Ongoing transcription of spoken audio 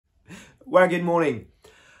Well, good morning.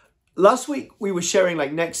 Last week we were sharing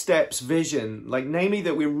next steps vision, namely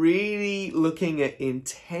that we're really looking at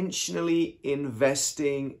intentionally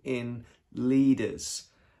investing in leaders,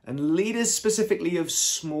 and leaders specifically of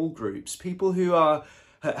small groups, people who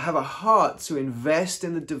have a heart to invest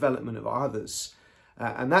in the development of others.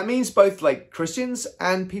 And that means both Christians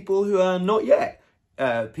and people who are not yet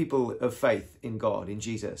people of faith in God, in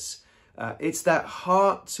Jesus. It's that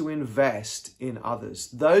heart to invest in others.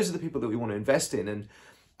 Those are the people that we want to invest in.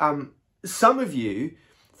 And some of you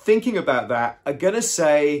thinking about that are going to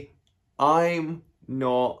say, I'm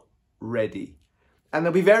not ready. And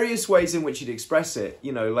there'll be various ways in which you'd express it.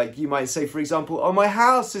 You know, you might say, for example, oh, my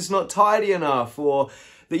house is not tidy enough, or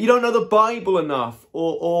that you don't know the Bible enough,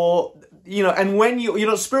 or and when you're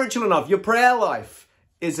not spiritual enough, your prayer life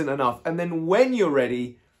isn't enough. And then when you're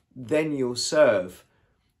ready, then you'll serve.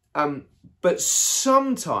 But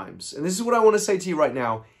sometimes, and this is what I want to say to you right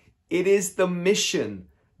now, it is the mission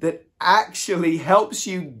that actually helps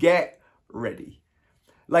you get ready.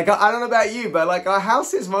 I don't know about you, but our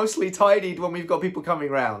house is mostly tidied when we've got people coming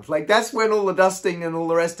around. That's when all the dusting and all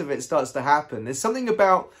the rest of it starts to happen. There's something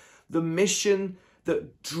about the mission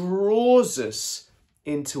that draws us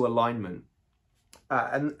into alignment.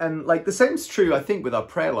 And the same's true, I think, with our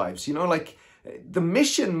prayer lives. The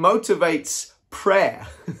mission motivates prayer.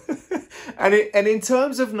 and in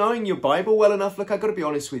terms of knowing your Bible well enough, I've got to be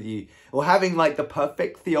honest with you, or having the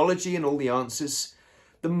perfect theology and all the answers,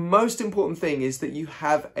 the most important thing is that you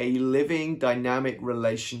have a living, dynamic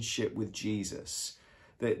relationship with Jesus.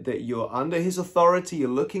 That you're under his authority, you're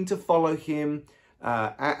looking to follow him,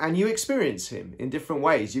 and you experience him in different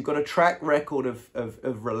ways. You've got a track record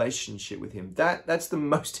of relationship with him. That's the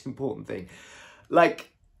most important thing.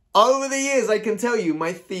 Over the years, I can tell you,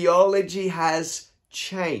 my theology has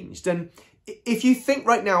changed. And if you think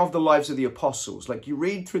right now of the lives of the apostles, you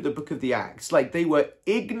read through the book of the Acts, they were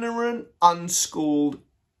ignorant, unschooled,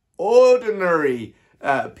 ordinary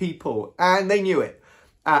people, and they knew it.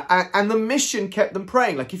 And the mission kept them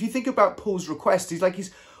praying. If you think about Paul's request,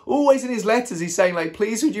 he's always in his letters, he's saying,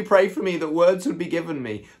 please would you pray for me that words would be given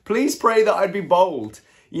me? Please pray that I'd be bold.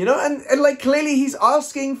 And clearly he's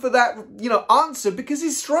asking for that, answer because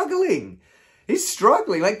he's struggling. He's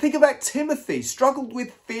struggling. Think about Timothy, struggled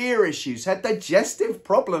with fear issues, had digestive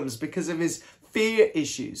problems because of his fear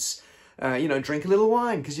issues. Drink a little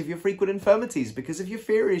wine because of your frequent infirmities, because of your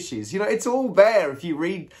fear issues. It's all there if you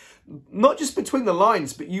read, not just between the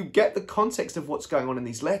lines, but you get the context of what's going on in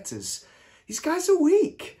these letters. These guys are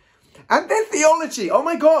weak. And their theology, oh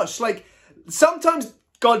my gosh, sometimes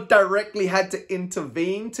God directly had to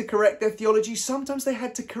intervene to correct their theology. Sometimes they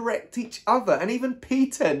had to correct each other. And even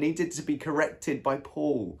Peter needed to be corrected by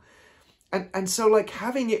Paul. And so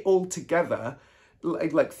having it all together,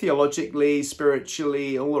 theologically,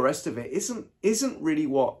 spiritually, all the rest of it, isn't really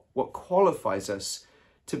what qualifies us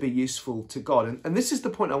to be useful to God. And this is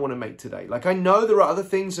the point I want to make today. I know there are other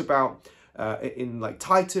things about, in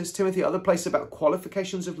Titus, Timothy, other places about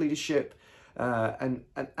qualifications of leadership. And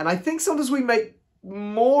I think sometimes we make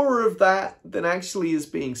more of that than actually is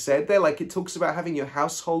being said there. It talks about having your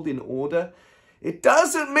household in order. It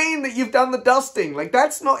doesn't mean that you've done the dusting.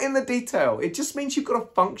 That's not in the detail. It just means you've got a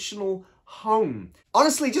functional home.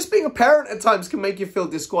 Honestly, just being a parent at times can make you feel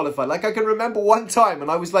disqualified. I can remember one time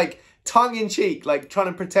and I was tongue-in-cheek, trying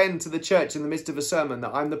to pretend to the church in the midst of a sermon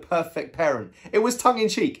that I'm the perfect parent. It was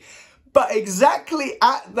tongue-in-cheek. But exactly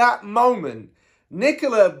at that moment,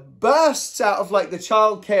 Nicola bursts out of the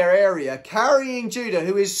childcare area, carrying Judah,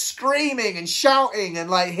 who is screaming and shouting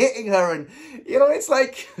and hitting her. And, it's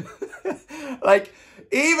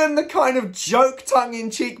even the kind of joke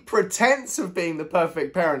tongue-in-cheek pretense of being the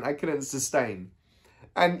perfect parent, I couldn't sustain.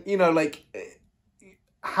 And,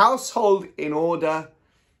 household in order,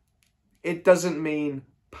 it doesn't mean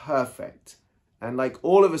perfect. And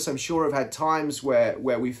all of us, I'm sure, have had times where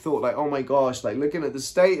we've thought oh my gosh, looking at the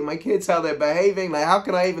state of my kids, how they're behaving, how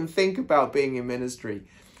can I even think about being in ministry?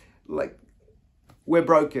 We're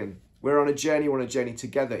broken. We're on a journey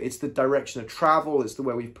together. It's the direction of travel. It's the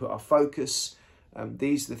way we put our focus.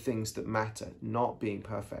 These are the things that matter, not being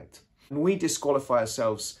perfect. And we disqualify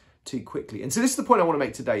ourselves too quickly. And so this is the point I want to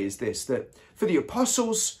make today, is this, that for the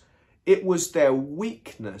apostles, it was their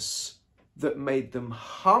weakness that made them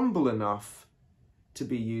humble enough to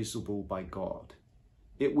be usable by God.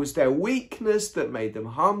 It was their weakness that made them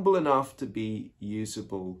humble enough to be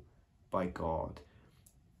usable by God.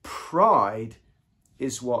 Pride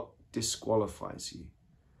is what disqualifies you.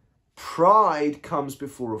 Pride comes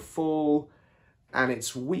before a fall, and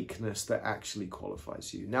it's weakness that actually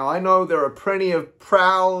qualifies you. Now, I know there are plenty of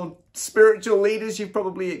proud spiritual leaders you've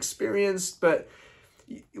probably experienced, but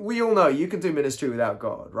we all know you can do ministry without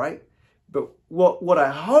God, right? But what I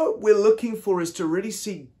hope we're looking for is to really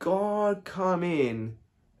see God come in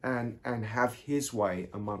and have his way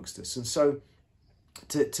amongst us. And so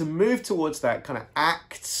to move towards that kind of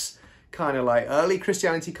Acts, kind of like early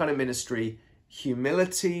Christianity kind of ministry,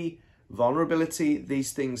 humility, vulnerability,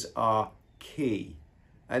 these things are key.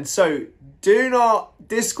 And so do not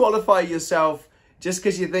disqualify yourself just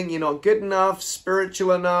because you think you're not good enough,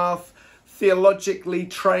 spiritual enough, theologically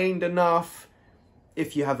trained enough.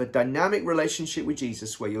 If you have a dynamic relationship with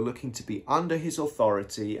Jesus where you're looking to be under his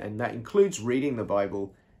authority, and that includes reading the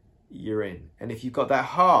Bible, you're in. And if you've got that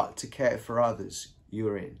heart to care for others,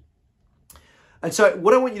 you're in. And so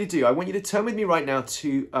what I want you to do, I want you to turn with me right now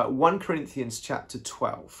to 1 Corinthians chapter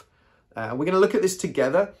 12. We're going to look at this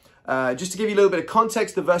together. Just to give you a little bit of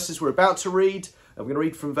context, the verses we're about to read, we're going to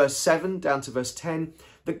read from verse 7 down to verse 10.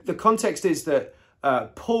 The context is that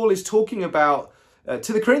Paul is talking about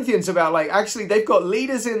to the Corinthians about like, actually they've got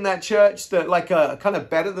leaders in that church that like are kind of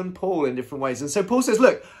better than Paul in different ways. And so Paul says,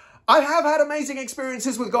 look, I have had amazing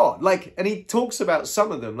experiences with God. Like, and he talks about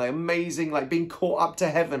some of them, like amazing, like being caught up to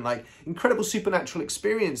heaven, like incredible supernatural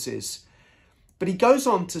experiences. But he goes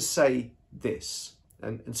on to say this,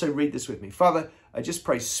 and so read this with me. Father, I just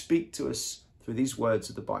pray, speak to us through these words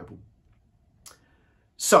of the Bible.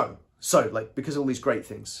 So like, because of all these great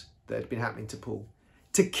things that had been happening to Paul,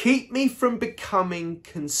 to keep me from becoming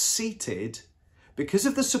conceited because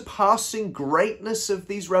of the surpassing greatness of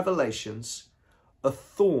these revelations, a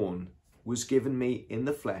thorn was given me in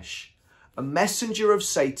the flesh, a messenger of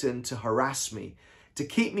Satan to harass me, to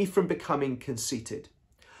keep me from becoming conceited.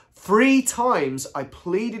 3 times I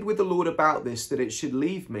pleaded with the Lord about this, that it should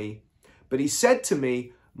leave me. But he said to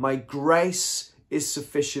me, my grace is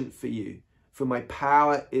sufficient for you, for my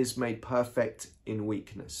power is made perfect in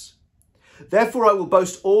weakness. Therefore I will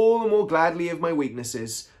boast all the more gladly of my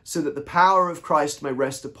weaknesses, so that the power of Christ may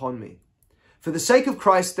rest upon me. For the sake of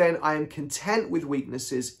Christ, then, I am content with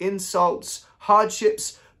weaknesses, insults,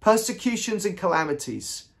 hardships, persecutions, and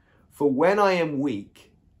calamities. For when I am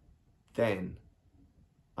weak, then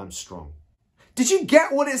I'm strong. Did you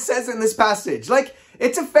get what it says in this passage? Like,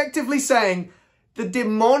 it's effectively saying the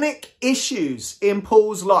demonic issues in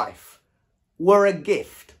Paul's life were a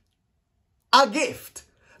gift. A gift.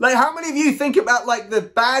 Like, how many of you think about, like, the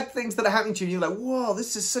bad things that are happening to you? You're like, whoa,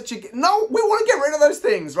 this is such a gift. No, we want to get rid of those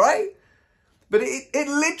things, right? But it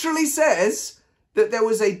literally says that there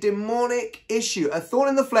was a demonic issue, a thorn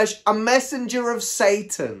in the flesh, a messenger of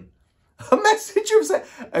Satan. A messenger of Satan.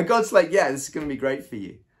 And God's like, yeah, this is going to be great for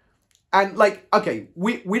you. And like, okay,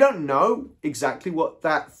 we don't know exactly what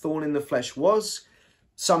that thorn in the flesh was.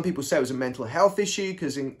 Some people say it was a mental health issue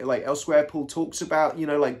because in like elsewhere, Paul talks about, you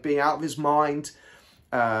know, like being out of his mind.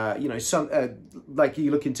 You know, some like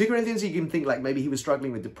you look in 2 Corinthians, you can think like maybe he was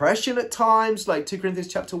struggling with depression at times, like 2 Corinthians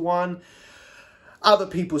chapter 1. Other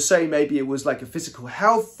people say maybe it was like a physical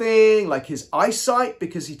health thing, like his eyesight,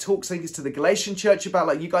 because he talks, I think it's to the Galatian church about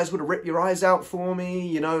like, you guys would have ripped your eyes out for me,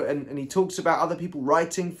 you know, and he talks about other people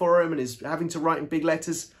writing for him and is having to write in big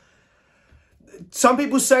letters. Some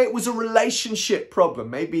people say it was a relationship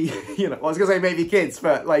problem. Maybe, you know, I was going to say maybe kids,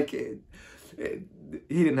 but like he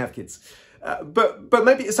didn't have kids. But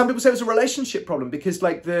maybe some people say it was a relationship problem because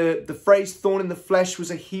like the phrase thorn in the flesh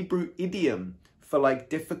was a Hebrew idiom for like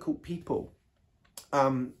difficult people.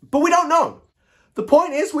 But we don't know. The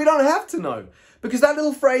point is we don't have to know because that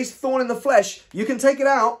little phrase thorn in the flesh, you can take it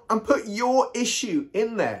out and put your issue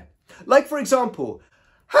in there. Like, for example,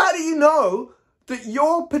 how do you know that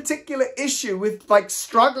your particular issue with like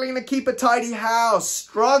struggling to keep a tidy house,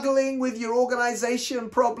 struggling with your organization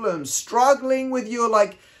problems, struggling with your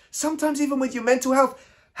like, sometimes even with your mental health,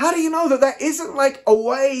 how do you know that that isn't like a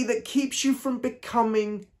way that keeps you from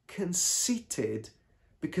becoming conceited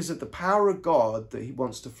because of the power of God that he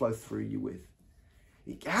wants to flow through you with?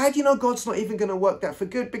 How do you know God's not even going to work that for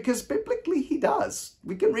good? Because biblically he does.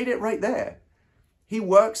 We can read it right there. He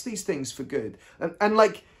works these things for good. And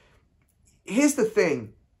like, here's the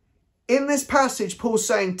thing. In this passage, Paul's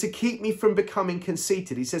saying to keep me from becoming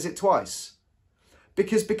conceited. He says it twice.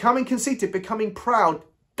 Because becoming conceited, becoming proud,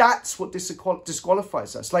 that's what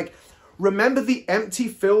disqualifies us. Like, remember the empty,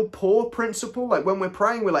 fill, pour principle? Like when we're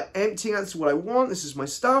praying, we're like emptying out. This is what I want. This is my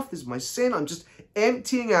stuff. This is my sin. I'm just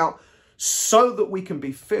emptying out so that we can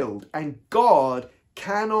be filled. And God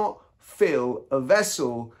cannot fill a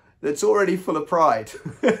vessel that's already full of pride.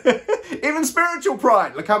 Even spiritual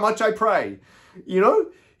pride. Look how much I pray. You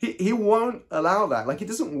know, he won't allow that. Like, it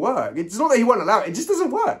doesn't work. It's not that he won't allow it. It just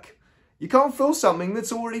doesn't work. You can't fill something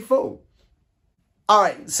that's already full. All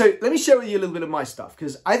right, so let me share with you a little bit of my stuff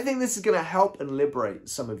because I think this is going to help and liberate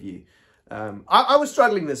some of you. I was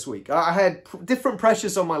struggling this week. I had different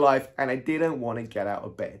pressures on my life and I didn't want to get out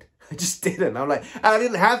of bed. I just didn't. I'm like, and I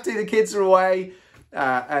didn't have to. The kids are away.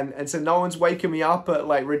 And so no one's waking me up at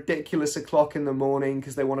like ridiculous o'clock in the morning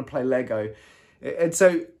because they want to play Lego. And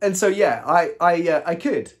so yeah, I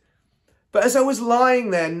could. But as I was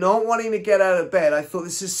lying there, not wanting to get out of bed, I thought,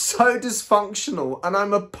 this is so dysfunctional and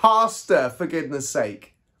I'm a pastor, for goodness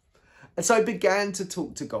sake. And so I began to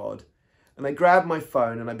talk to God. And I grabbed my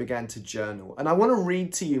phone and I began to journal. And I want to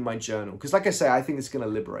read to you my journal. Because like I say, I think it's going to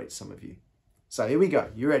liberate some of you. So here we go.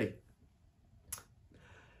 You ready?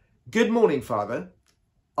 Good morning, Father.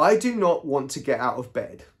 I do not want to get out of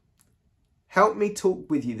bed. Help me talk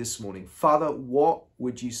with you this morning. Father, what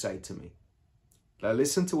would you say to me? Now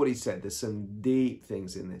listen to what he said. There's some deep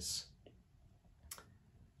things in this.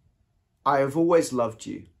 I have always loved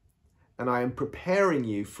you, and I am preparing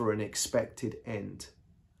you for an expected end.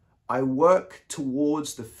 I work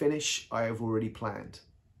towards the finish I have already planned.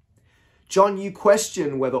 John, you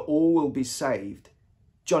question whether all will be saved.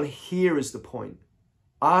 John, here is the point.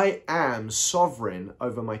 I am sovereign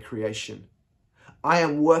over my creation. I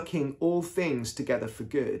am working all things together for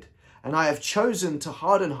good, and I have chosen to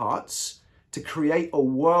harden hearts to create a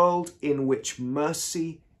world in which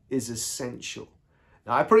mercy is essential.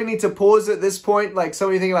 Now, I probably need to pause at this point. Like some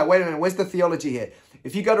of you thinking like, wait a minute, where's the theology here?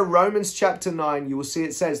 If you go to Romans chapter 9, you will see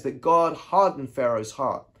it says that God hardened Pharaoh's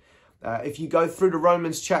heart. If you go through to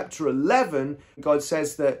Romans chapter 11, God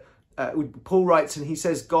says that, Paul writes and he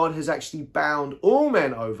says, God has actually bound all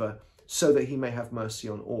men over so that he may have mercy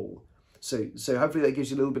on all. So hopefully that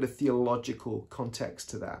gives you a little bit of theological context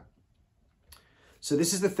to that. So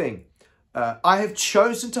this is the thing. I have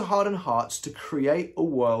chosen to harden hearts to create a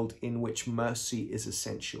world in which mercy is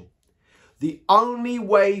essential. The only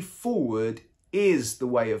way forward is the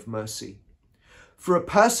way of mercy. For a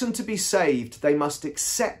person to be saved, they must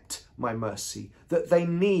accept my mercy, that they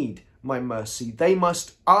need my mercy. They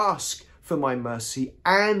must ask for my mercy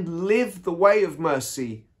and live the way of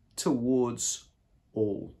mercy towards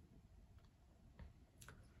all.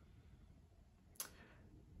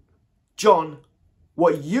 John,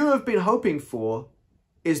 what you have been hoping for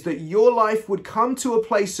is that your life would come to a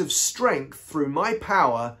place of strength through my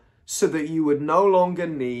power so that you would no longer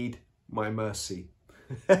need my mercy.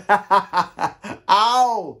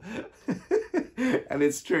 Ow! And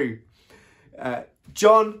it's true.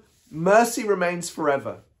 John, mercy remains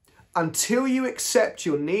forever. Until you accept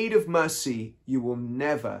your need of mercy, you will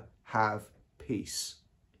never have peace.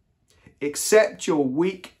 Accept your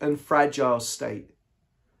weak and fragile state.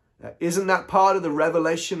 Isn't that part of the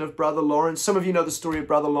revelation of Brother Lawrence? Some of you know the story of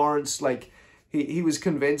Brother Lawrence. Like he was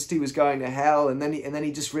convinced he was going to hell, and then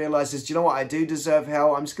he just realizes, do you know what? I do deserve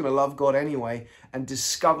hell. I'm just going to love God anyway, and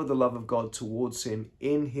discover the love of God towards him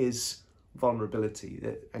in his vulnerability.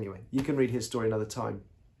 Anyway, you can read his story another time.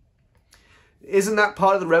 Isn't that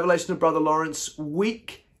part of the revelation of Brother Lawrence?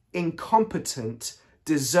 Weak, incompetent,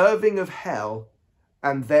 deserving of hell,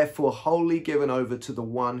 and therefore wholly given over to the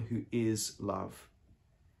one who is love.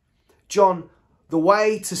 John, the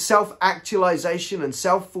way to self-actualization and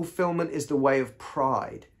self-fulfillment is the way of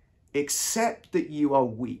pride. Accept that you are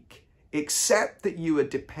weak. Accept that you are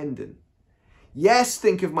dependent. Yes,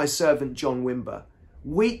 think of my servant John Wimber,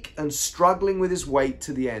 weak and struggling with his weight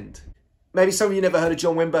to the end. Maybe some of you never heard of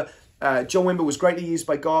John Wimber. John Wimber was greatly used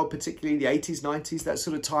by God, particularly in the 80s, 90s, that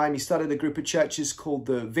sort of time. He started a group of churches called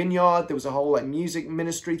the Vineyard. There was a whole music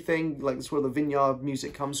ministry thing, that's where the Vineyard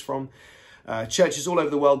music comes from. Churches all over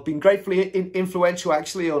the world, been gratefully influential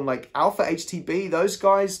actually on Alpha HTB, those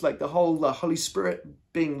guys, the whole Holy Spirit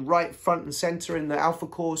being right front and center in the Alpha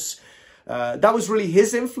course. That was really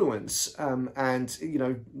his influence. And,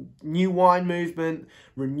 new wine movement,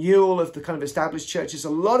 renewal of the kind of established churches. A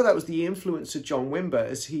lot of that was the influence of John Wimber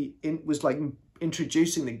as he was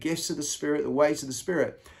introducing the gifts of the Spirit, the ways of the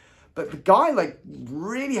Spirit. But the guy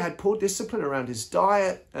really had poor discipline around his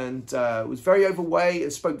diet and was very overweight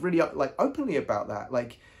and spoke really openly about that.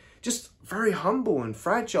 Just very humble and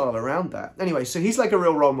fragile around that. Anyway, so he's a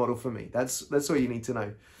real role model for me. That's all you need to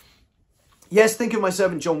know. Yes, think of my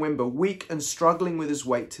servant John Wimber, weak and struggling with his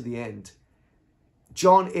weight to the end.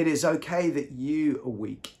 John, it is okay that you are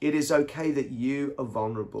weak. It is okay that you are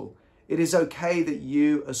vulnerable. It is okay that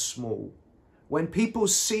you are small. When people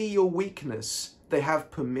see your weakness, they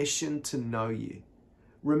have permission to know you.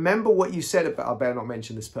 Remember what you said about, I better not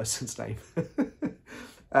mention this person's name.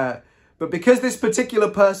 But because this particular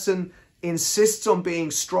person insists on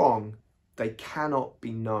being strong, they cannot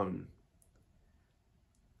be known.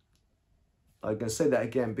 I'm going to say that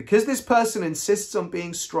again. Because this person insists on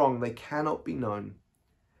being strong, they cannot be known.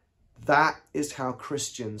 That is how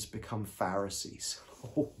Christians become Pharisees.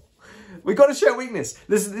 We've got to share weakness.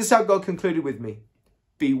 This is how God concluded with me.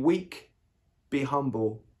 Be weak, be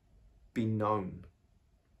humble, be known.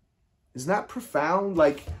 Isn't that profound?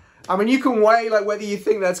 Like, I mean, you can weigh like whether you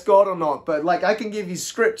think that's God or not, but like I can give you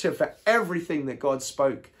scripture for everything that God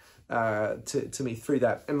spoke to me through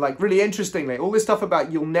that. And like really interestingly, all this stuff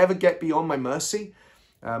about you'll never get beyond my mercy.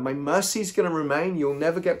 My mercy's going to remain. You'll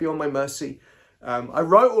never get beyond my mercy. I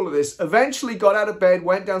wrote all of this, eventually got out of bed,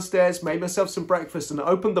 went downstairs, made myself some breakfast and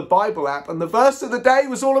opened the Bible app. And the verse of the day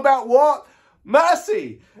was all about what?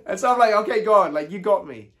 Mercy. And so I'm like, okay, God, like you got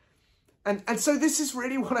me. And so this is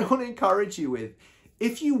really what I want to encourage you with.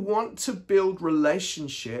 If you want to build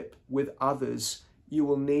relationship with others, you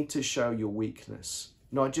will need to show your weakness,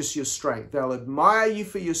 not just your strength. They'll admire you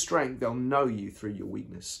for your strength. They'll know you through your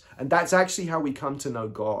weakness. And that's actually how we come to know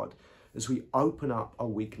God, as we open up our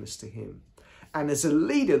weakness to him. And as a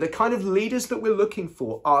leader, the kind of leaders that we're looking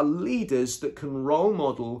for are leaders that can role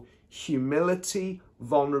model humility,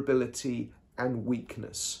 vulnerability, and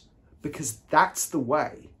weakness. Because that's the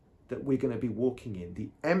way that we're going to be walking in. The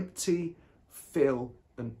empty, fill,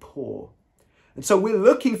 and pour. And so we're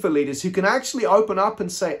looking for leaders who can actually open up and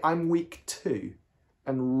say, I'm weak too.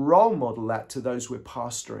 And role model that to those we're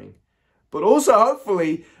pastoring. But also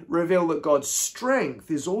hopefully reveal that God's strength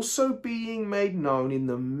is also being made known in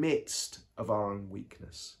the midst of our own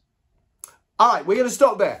weakness. All right, we're going to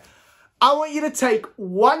stop there. I want you to take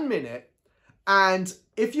 1 minute, and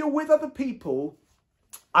if you're with other people,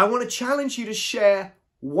 I want to challenge you to share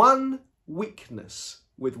one weakness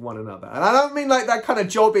with one another. And I don't mean like that kind of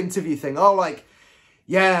job interview thing. Oh, like,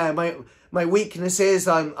 yeah, my weakness is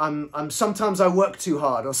I'm sometimes I work too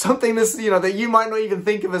hard, or something that's, that you might not even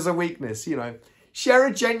think of as a weakness. Share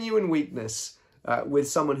a genuine weakness with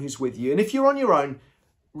someone who's with you. And if you're on your own,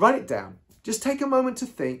 write it down. Just take a moment to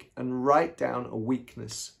think and write down a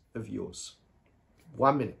weakness of yours.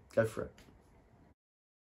 1 minute, go for it.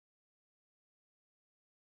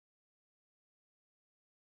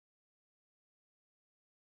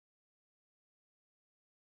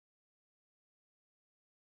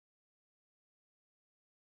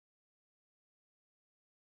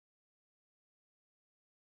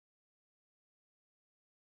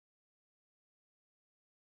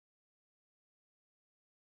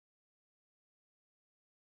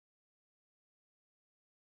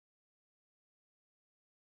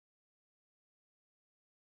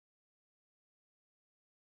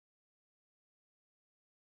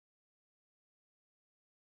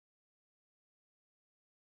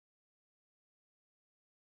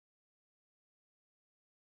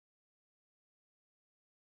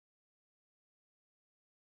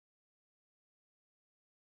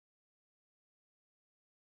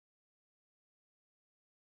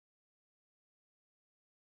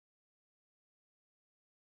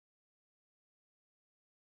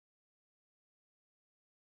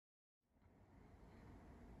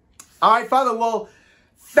 All right, Father, well,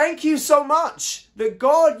 thank you so much that,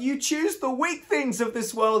 God, you choose the weak things of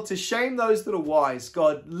this world to shame those that are wise.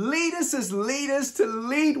 God, lead us as leaders to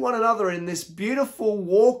lead one another in this beautiful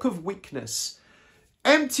walk of weakness,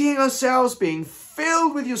 emptying ourselves, being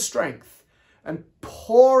filled with your strength, and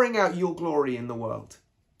pouring out your glory in the world.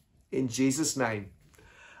 In Jesus' name.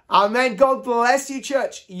 Amen. God bless you,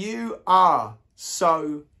 church. You are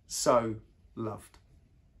so, so loved.